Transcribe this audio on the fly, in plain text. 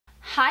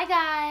Hi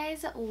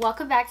guys,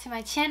 welcome back to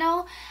my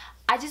channel.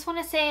 I just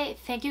want to say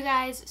thank you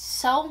guys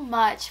so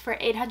much for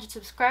 800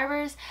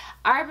 subscribers.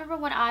 I remember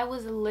when I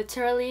was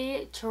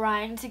literally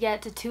trying to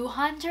get to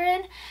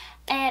 200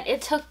 and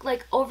it took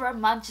like over a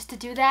month just to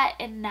do that,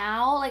 and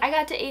now like I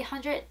got to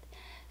 800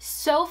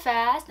 so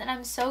fast, and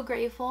I'm so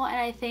grateful, and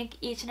I thank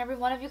each and every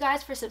one of you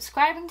guys for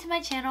subscribing to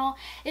my channel.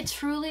 It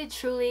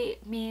truly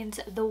means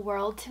the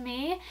world to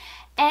me.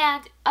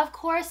 And of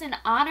course, in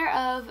honor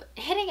of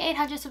hitting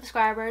 800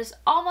 subscribers,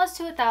 almost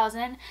to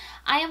 1,000,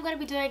 I am going to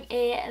be doing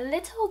a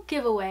little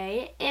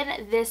giveaway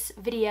in this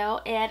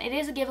video, and it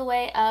is a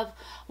giveaway of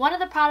one of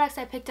the products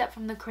I picked up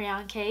from the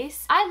Crayon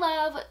case. I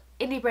love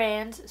indie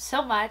brands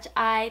so much.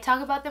 I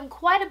talk about them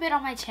quite a bit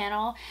on my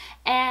channel,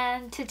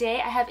 and today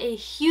I have a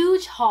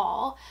huge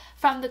haul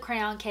from the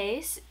Crayon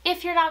case.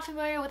 If you're not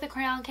familiar with the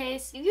Crayon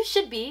case, you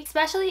should be,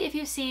 especially if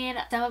you've seen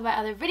some of my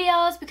other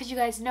videos, because you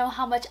guys know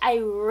how much I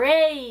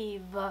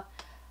rave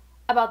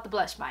about the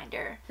blush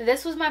binder.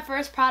 This was my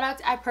first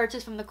product I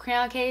purchased from the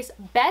Crayon case.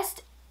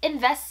 Best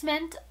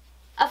investment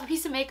of a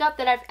piece of makeup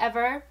that I've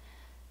ever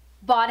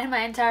bought in my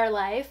entire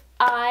life.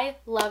 I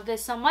love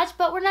this so much,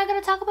 but we're not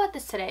going to talk about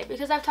this today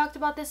because I've talked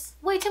about this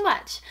way too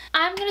much.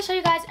 I'm going to show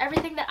you guys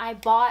everything that I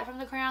bought from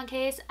the Crayon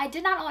case. I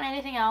did not own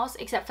anything else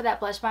except for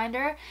that blush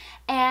binder,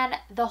 and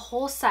the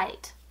whole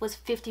site was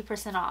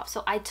 50% off,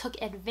 so I took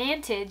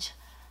advantage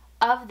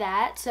of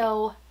that.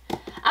 So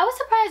I was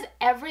surprised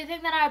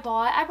everything that I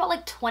bought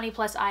like 20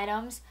 plus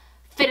items,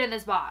 fit in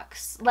this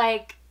box.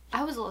 Like,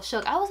 I was a little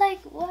shook. I was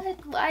like,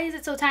 what? Why is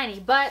it so tiny?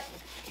 But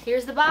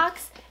here's the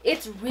box.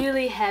 It's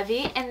really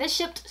heavy, and this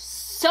shipped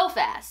so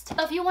fast.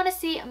 So if you want to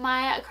see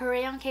my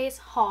Crayon case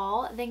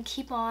haul, then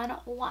keep on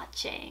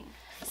watching.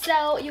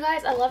 So you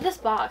guys, I love this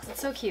box. It's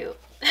so cute.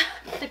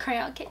 The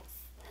Crayon case.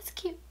 That's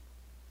cute.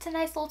 It's a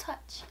nice little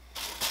touch.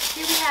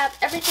 Here we have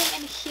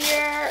everything in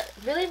here.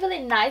 Really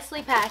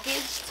nicely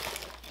packaged.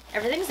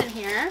 Everything's in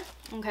here.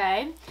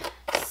 Okay.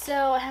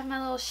 So I have my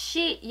little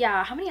sheet.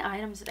 Yeah, how many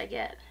items did I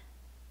get?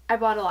 I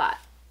bought a lot.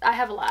 I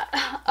have a lot.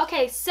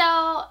 Okay, so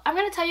I'm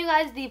going to tell you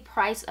guys the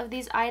price of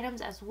these items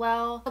as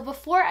well. But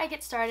before I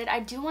get started,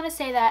 I do want to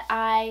say that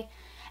I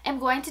am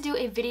going to do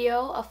a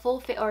video,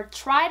 or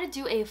try to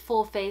do a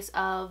full face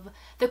of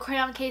the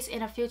Crayon case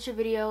in a future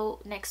video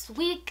next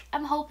week.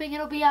 I'm hoping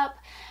it'll be up.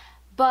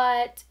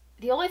 But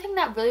the only thing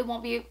that really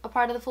won't be a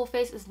part of the full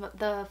face is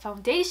the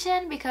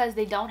foundation, because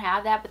they don't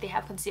have that, but they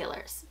have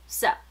concealers.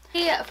 So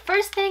the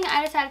first thing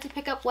I decided to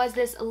pick up was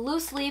this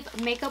loose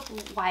leaf makeup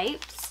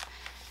wipes.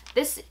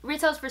 This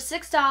retails for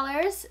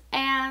 $6,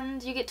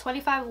 and you get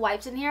 25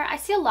 wipes in here. I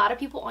see a lot of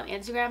people on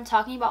Instagram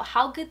talking about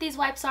how good these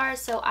wipes are,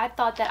 so I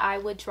thought that I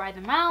would try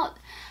them out.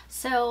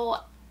 So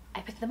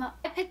I picked them up.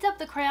 I picked up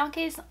the Crayon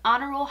case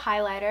Honor Roll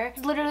highlighter.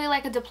 It's literally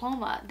like a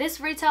diploma.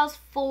 This retails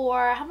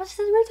for, how much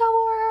does it retail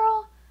for,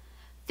 girl?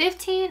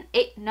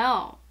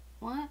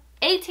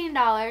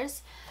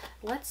 $18.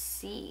 Let's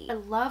see. I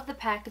love the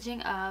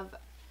packaging of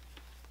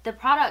the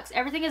products.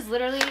 Everything is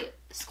literally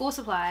school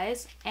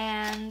supplies,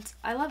 and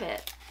I love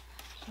it.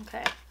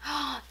 Okay.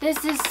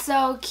 This is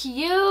so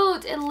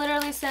cute. It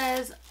literally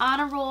says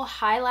Honor Roll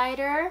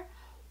highlighter.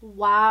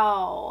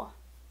 Wow.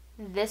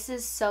 This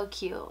is so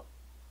cute.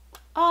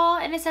 Oh,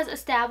 and it says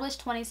established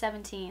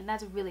 2017.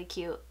 That's really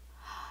cute.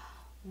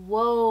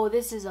 Whoa,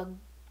 this is a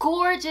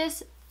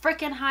gorgeous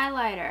freaking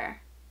highlighter.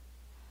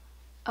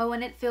 Oh,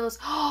 and it feels,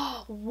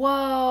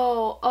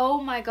 whoa, oh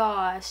my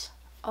gosh.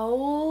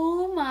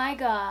 Oh my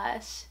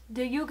gosh.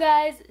 Do you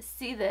guys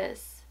see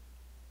this?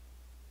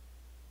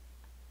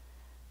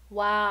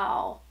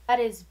 Wow,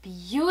 that is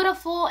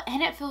beautiful,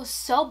 and it feels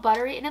so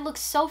buttery, and it looks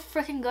so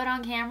freaking good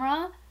on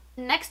camera.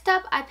 Next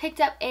up, I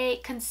picked up a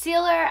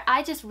concealer.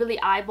 I just really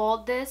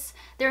eyeballed this.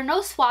 There are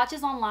no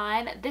swatches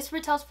online. This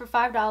retails for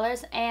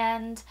 $5,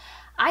 and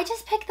I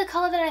just picked the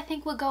color that I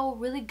think would go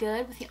really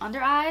good with the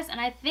under eyes,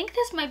 and I think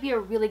this might be a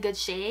really good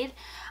shade.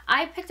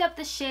 I picked up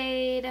the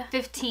shade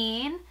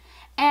 15,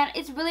 and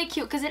it's really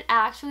cute because it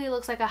actually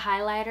looks like a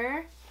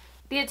highlighter.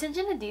 The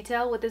attention to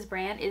detail with this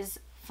brand is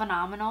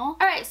phenomenal.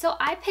 Alright, so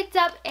I picked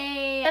up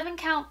a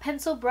 7-count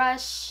pencil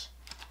brush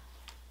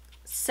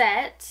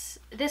set.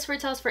 This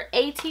retails for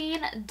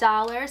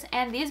 $18,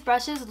 and these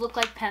brushes look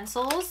like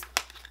pencils.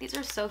 These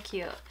are so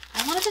cute.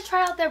 I wanted to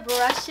try out their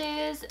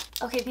brushes.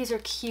 Okay, these are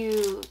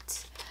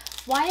cute.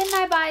 Why didn't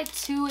I buy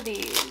 2 of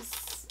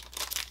these?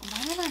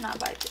 Why did I not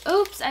buy 2?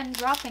 Oops, I'm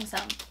dropping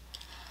some.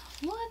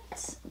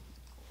 What?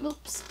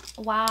 Oops.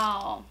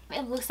 Wow.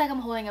 It looks like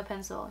I'm holding a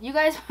pencil. You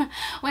guys,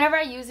 whenever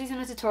I use these in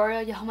a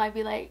tutorial, y'all might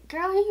be like,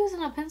 girl, you're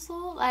using a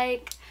pencil?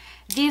 Like,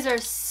 these are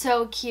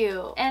so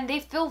cute. And they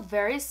feel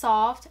very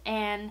soft,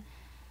 and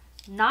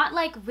not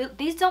like,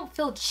 these don't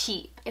feel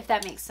cheap, if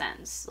that makes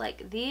sense.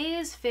 Like,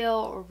 these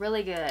feel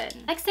really good.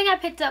 Next thing I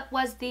picked up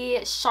was the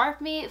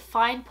Sharpie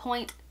Fine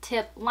Point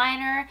Tip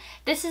Liner.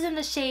 This is in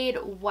the shade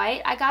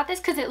white. I got this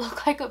because it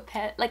looked like a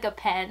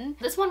pen.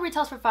 This one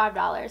retails for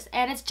 $5,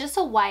 and it's just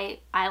a white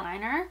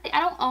eyeliner.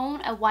 I don't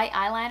own a white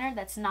eyeliner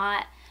that's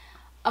not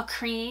a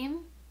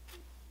cream.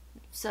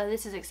 So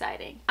this is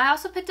exciting. I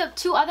also picked up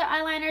 2 other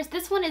eyeliners.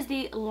 This one is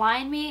the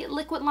Line Me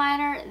liquid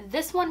liner.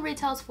 This one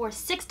retails for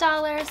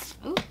 $6.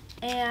 Ooh.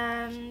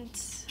 And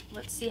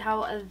let's see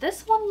how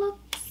this one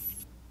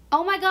looks.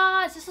 Oh my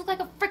gosh, this looks like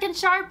a freaking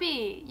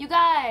Sharpie. You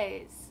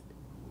guys,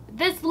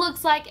 this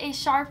looks like a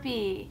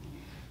Sharpie.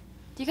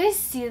 Do you guys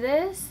see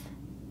this?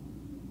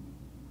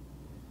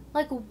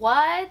 Like,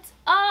 what?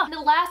 Oh, the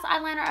last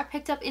eyeliner I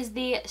picked up is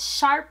the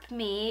Sharp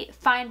Me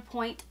Fine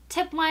Point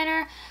Tip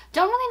Liner.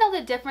 Don't really know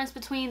the difference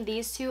between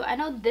these two. I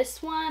know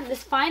this one,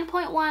 this Fine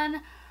Point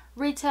one,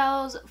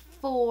 retails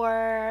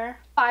for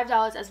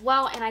 $5 as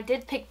well. And I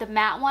did pick the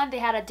matte one. They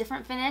had a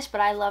different finish,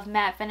 but I love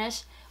matte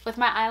finish with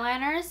my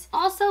eyeliners.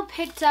 Also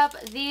picked up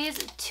these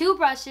 2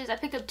 brushes. I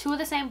picked up 2 of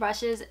the same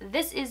brushes.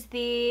 This is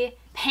the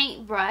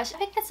paint brush. I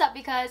picked this up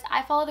because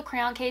I follow the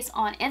Crayon Case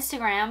on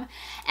Instagram,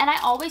 and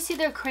I always see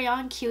their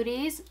Crayon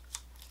cuties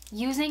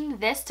using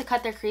this to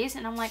cut their crease,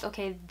 and I'm like,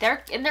 okay,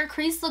 their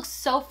crease looks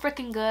so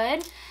freaking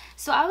good.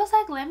 So I was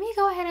like, let me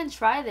go ahead and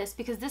try this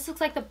because this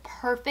looks like the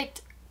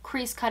perfect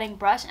crease cutting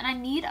brush, and I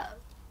need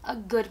a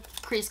good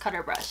crease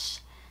cutter brush.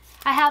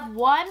 I have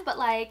one, but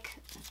like,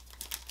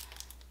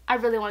 I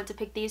really wanted to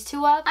pick these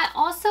 2 up. I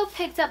also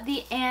picked up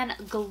the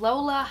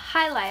Anglola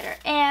highlighter,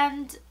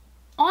 and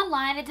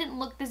online it didn't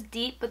look this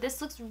deep, but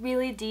this looks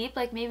really deep,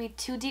 like maybe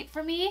too deep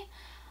for me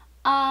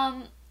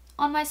on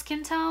my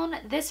skin tone.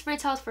 This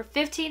retails for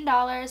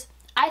 $15.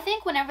 I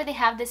think whenever they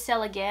have this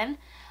sale again,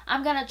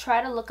 I'm gonna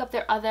try to look up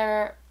their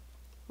other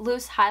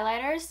loose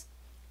highlighters.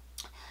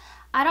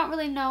 I don't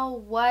really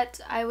know what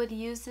I would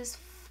use this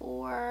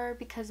for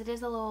because it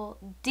is a little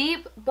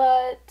deep,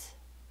 but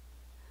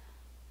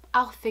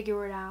I'll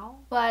figure it out.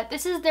 But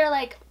this is their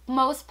like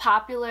most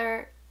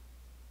popular,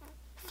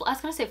 I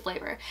was gonna say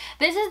flavor.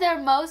 This is their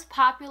most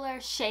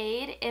popular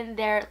shade in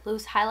their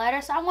loose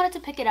highlighter, so I wanted to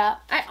pick it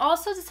up. I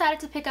also decided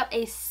to pick up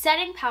a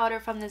setting powder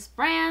from this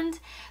brand.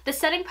 The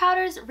setting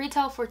powders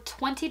retail for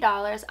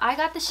 $20. I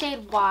got the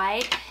shade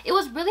Wide. It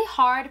was really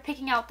hard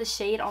picking out the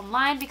shade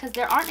online because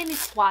there aren't any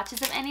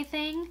swatches of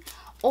anything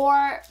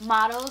or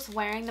models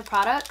wearing the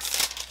products.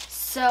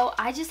 So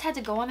I just had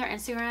to go on their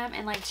Instagram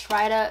and like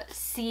try to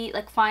see,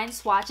 like find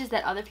swatches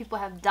that other people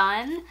have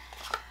done.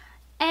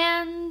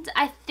 And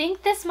I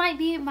think this might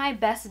be my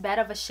best bet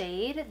of a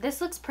shade.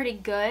 This looks pretty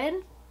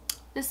good.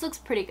 This looks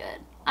pretty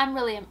good. I'm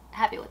really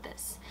happy with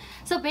this.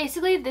 So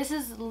basically this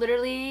is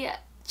literally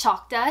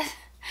chalk dust.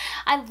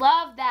 I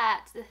love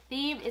that. The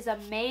theme is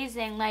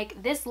amazing.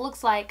 Like, this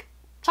looks like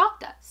chalk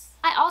dust.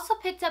 I also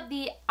picked up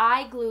the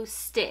eye glue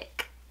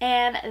stick,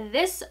 and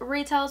this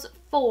retails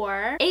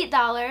for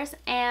 $8,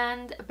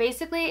 and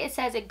basically it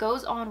says it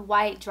goes on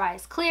white,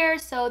 dries clear.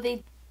 So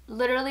they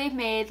literally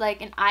made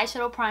like an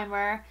eyeshadow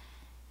primer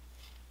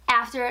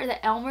after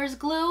the Elmer's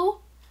glue.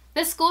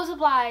 The school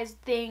supplies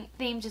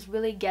theme just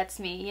really gets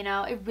me, you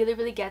know, it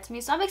really gets me.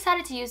 So I'm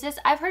excited to use this.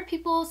 I've heard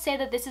people say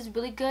that this is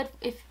really good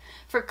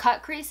for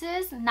cut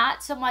creases,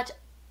 not so much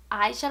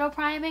eyeshadow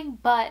priming,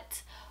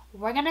 but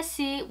we're gonna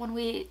see when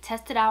we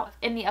test it out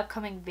in the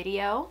upcoming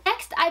video.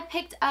 Next, I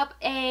picked up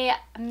a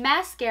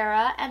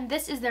mascara, and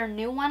this is their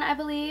new one, I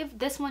believe.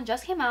 This one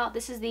just came out.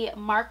 This is the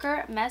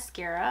Marker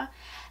Mascara.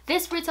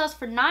 This retails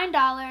for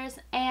 $9,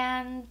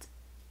 and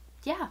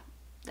yeah,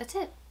 that's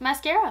it.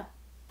 Mascara.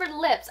 For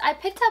lips, I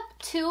picked up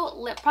 2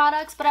 lip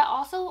products, but I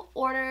also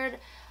ordered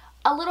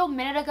a little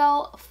minute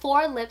ago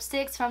 4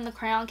 lipsticks from the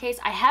Crayon Case.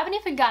 I haven't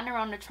even gotten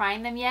around to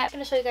trying them yet. I'm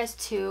going to show you guys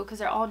 2 because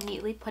they're all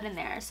neatly put in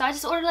there. So I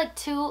just ordered like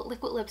 2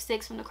 liquid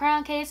lipsticks from the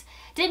Crayon Case.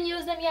 Didn't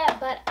use them yet,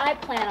 but I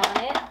plan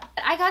on it.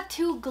 I got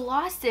 2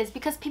 glosses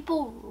because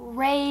people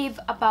rave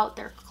about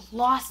their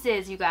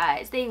glosses, you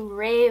guys. They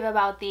rave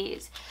about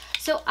these.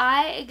 So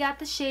I got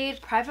the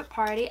shade Private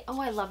Party.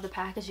 Oh, I love the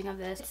packaging of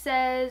this. It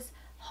says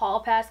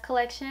Hall Pass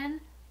Collection.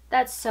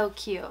 That's so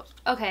cute.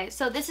 Okay,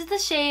 so this is the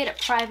shade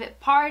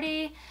Private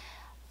Party.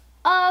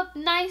 A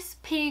nice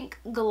pink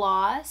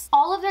gloss.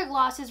 All of their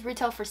glosses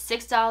retail for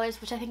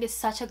 $6, which I think is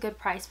such a good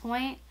price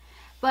point.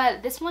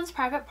 But this one's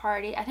Private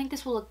Party. I think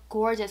this will look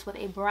gorgeous with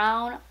a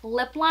brown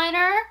lip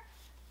liner.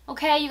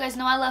 Okay, you guys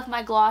know I love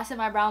my gloss and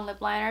my brown lip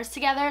liners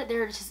together.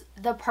 They're just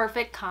the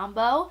perfect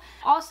combo.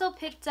 Also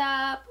picked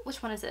up,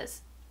 which one is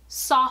this?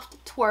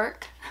 Soft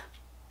Twerk.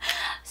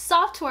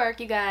 Soft Twerk,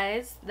 you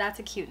guys. That's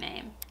a cute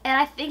name. And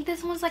I think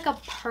this one's like a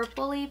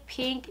purpley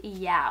pink.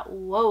 Yeah,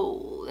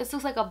 whoa. This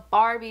looks like a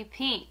Barbie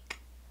pink.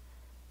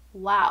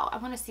 Wow, I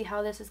want to see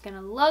how this is going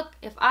to look.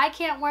 If I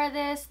can't wear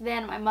this,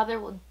 then my mother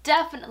will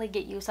definitely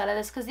get use out of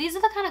this because these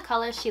are the kind of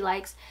colors she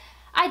likes.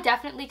 I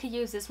definitely could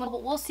use this one,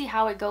 but we'll see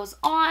how it goes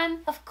on.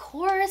 Of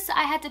course,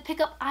 I had to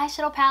pick up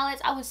eyeshadow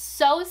palettes. I was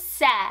so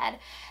sad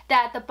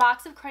that the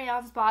Box of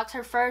Crayons box,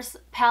 her first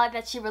palette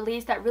that she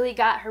released that really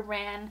got her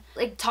brand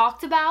like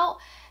talked about,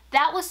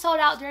 that was sold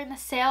out during the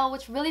sale,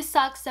 which really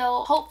sucks.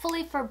 So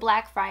hopefully for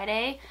Black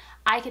Friday,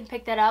 I can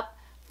pick that up.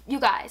 You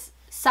guys,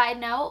 side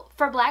note,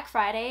 for Black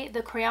Friday,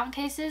 the Crayon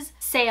Cases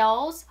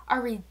sales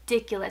are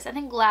ridiculous. I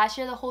think last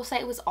year the whole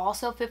site was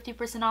also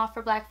 50% off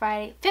for Black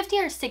Friday, 50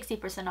 or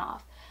 60%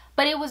 off.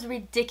 But it was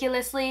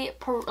ridiculously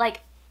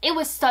it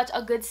was such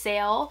a good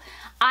sale.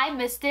 I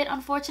missed it,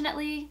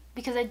 unfortunately,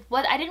 because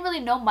I didn't really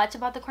know much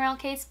about the crayon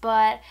case,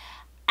 but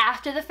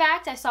after the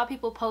fact, I saw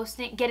people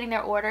posting, getting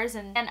their orders,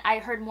 and I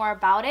heard more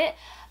about it.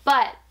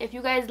 But if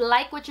you guys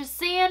like what you're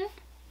seeing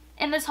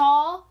in this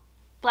haul,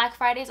 Black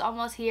Friday is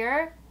almost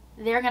here.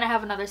 They're gonna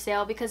have another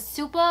sale because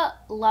Supa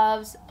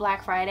loves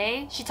Black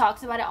Friday. She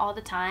talks about it all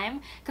the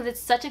time because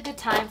it's such a good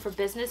time for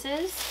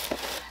businesses.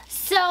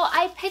 So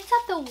I picked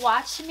up the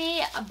Watch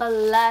Me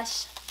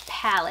Blush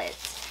palette.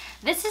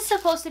 This is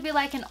supposed to be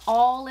like an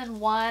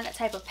all-in-one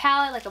type of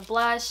palette, like a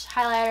blush,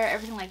 highlighter,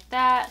 everything like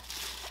that.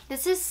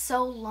 This is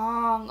so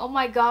long. Oh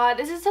my god,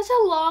 this is such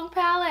a long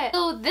palette.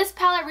 So this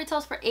palette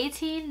retails for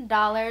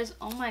 $18.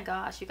 Oh my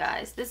gosh, you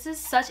guys. This is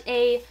such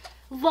a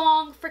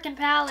long freaking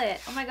palette.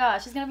 Oh my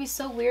gosh, it's gonna be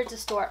so weird to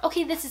store.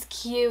 Okay, this is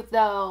cute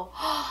though.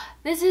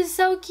 This is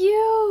so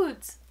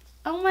cute.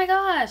 Oh my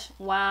gosh.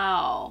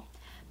 Wow.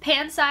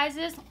 Pan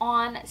sizes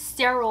on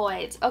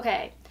steroids.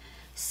 Okay,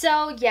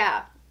 so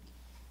yeah.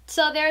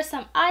 So there's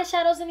some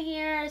eyeshadows in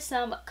here,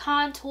 some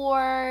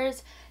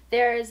contours,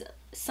 there's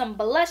some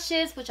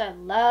blushes, which I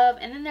love,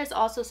 and then there's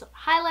also some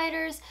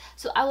highlighters.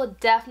 So I will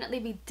definitely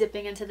be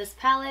dipping into this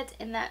palette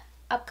in that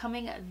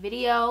upcoming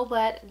video.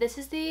 But this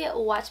is the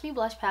Watch Me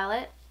Blush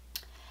palette.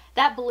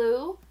 That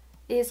blue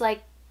is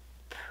like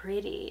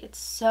pretty. It's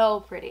so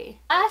pretty.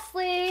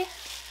 Lastly,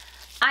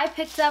 I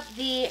picked up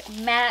the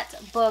Matte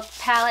Book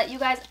palette. You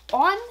guys,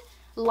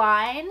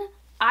 online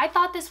I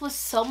thought this was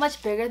so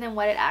much bigger than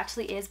what it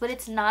actually is, but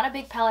it's not a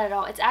big palette at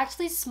all. It's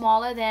actually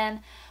smaller than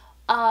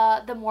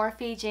the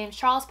Morphe James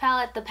Charles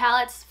palette. The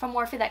palettes from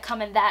Morphe that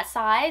come in that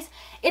size,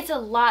 it's a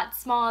lot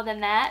smaller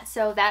than that.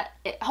 So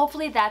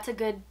hopefully that's a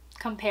good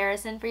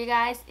comparison for you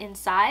guys in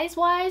size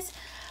wise.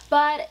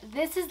 But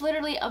this is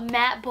literally a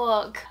matte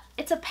book.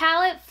 It's a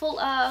palette full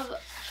of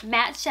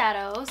matte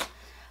shadows,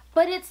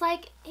 but it's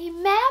like a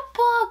matte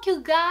book, you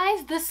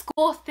guys. The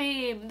school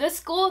theme.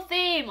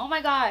 Oh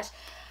my gosh.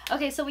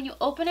 Okay, so when you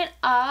open it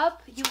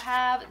up, you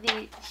have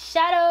the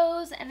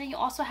shadows, and then you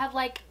also have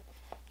like,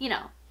 you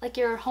know, like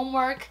your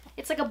homework.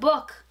 It's like a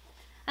book.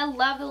 I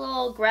love the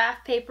little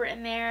graph paper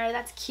in there.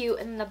 That's cute.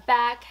 And then the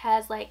back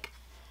has like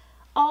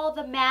all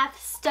the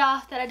math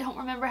stuff that I don't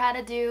remember how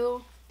to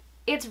do.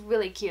 It's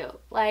really cute.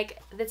 Like,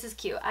 this is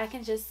cute. I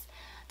can just,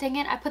 dang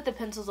it, I put the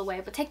pencils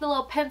away, but take the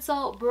little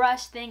pencil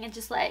brush thing and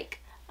just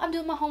like, I'm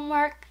doing my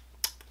homework,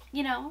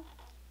 you know.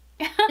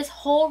 This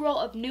whole row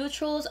of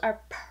neutrals are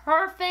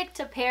perfect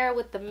to pair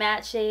with the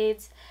matte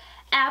shades.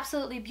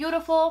 Absolutely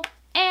beautiful.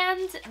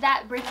 And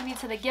that brings me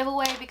to the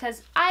giveaway,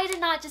 because I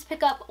did not just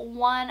pick up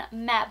one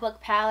matte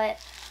book palette.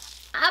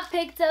 I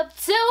picked up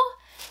two.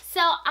 So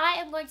I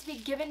am going to be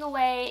giving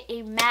away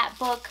a matte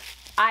book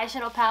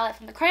eyeshadow palette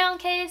from the Crayon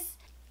case.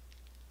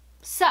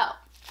 So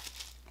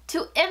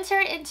to enter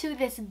into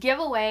this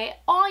giveaway,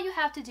 all you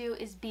have to do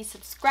is be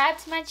subscribed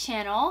to my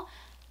channel.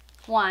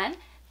 1.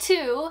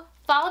 2.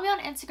 Follow me on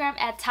Instagram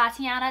at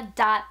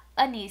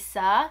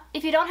Tatiana.Anissa.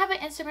 If you don't have an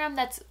Instagram,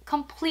 that's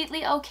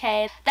completely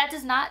okay. That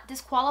does not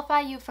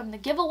disqualify you from the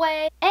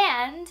giveaway.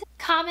 And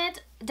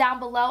comment down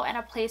below and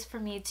a place for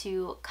me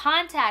to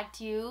contact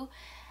you.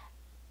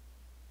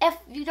 If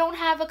you don't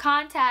have a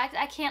contact,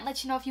 I can't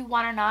let you know if you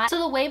want or not. So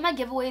the way my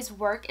giveaways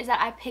work is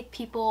that I pick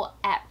people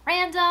at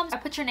random. I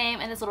put your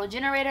name in this little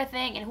generator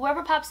thing, and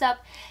whoever pops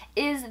up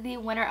is the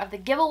winner of the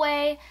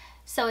giveaway.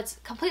 So it's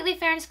completely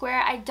fair and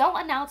square. I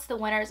don't announce the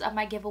winners of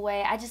my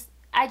giveaway. I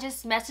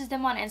just message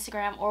them on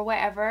Instagram or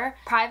wherever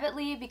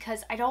privately,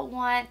 because I don't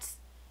want,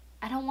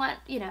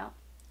 you know,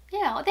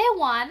 they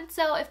won.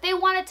 So if they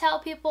want to tell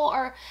people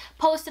or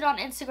post it on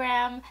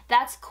Instagram,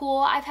 that's cool.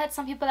 I've had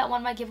some people that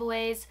won my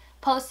giveaways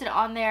post it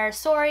on their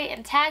story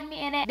and tag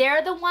me in it.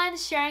 They're the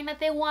ones sharing that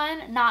they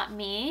won, not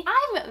me.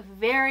 I'm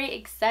very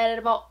excited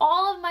about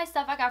all of my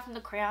stuff I got from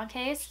the Crayon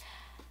case.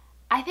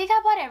 I think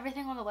I bought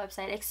everything on the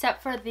website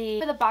except for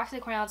the Box of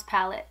Crayons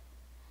palette.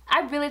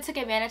 I really took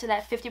advantage of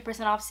that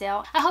 50% off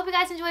sale. I hope you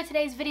guys enjoyed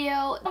today's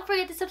video. Don't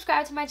forget to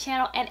subscribe to my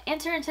channel and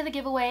enter into the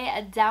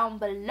giveaway down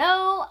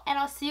below. And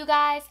I'll see you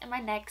guys in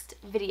my next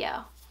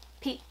video.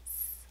 Peace.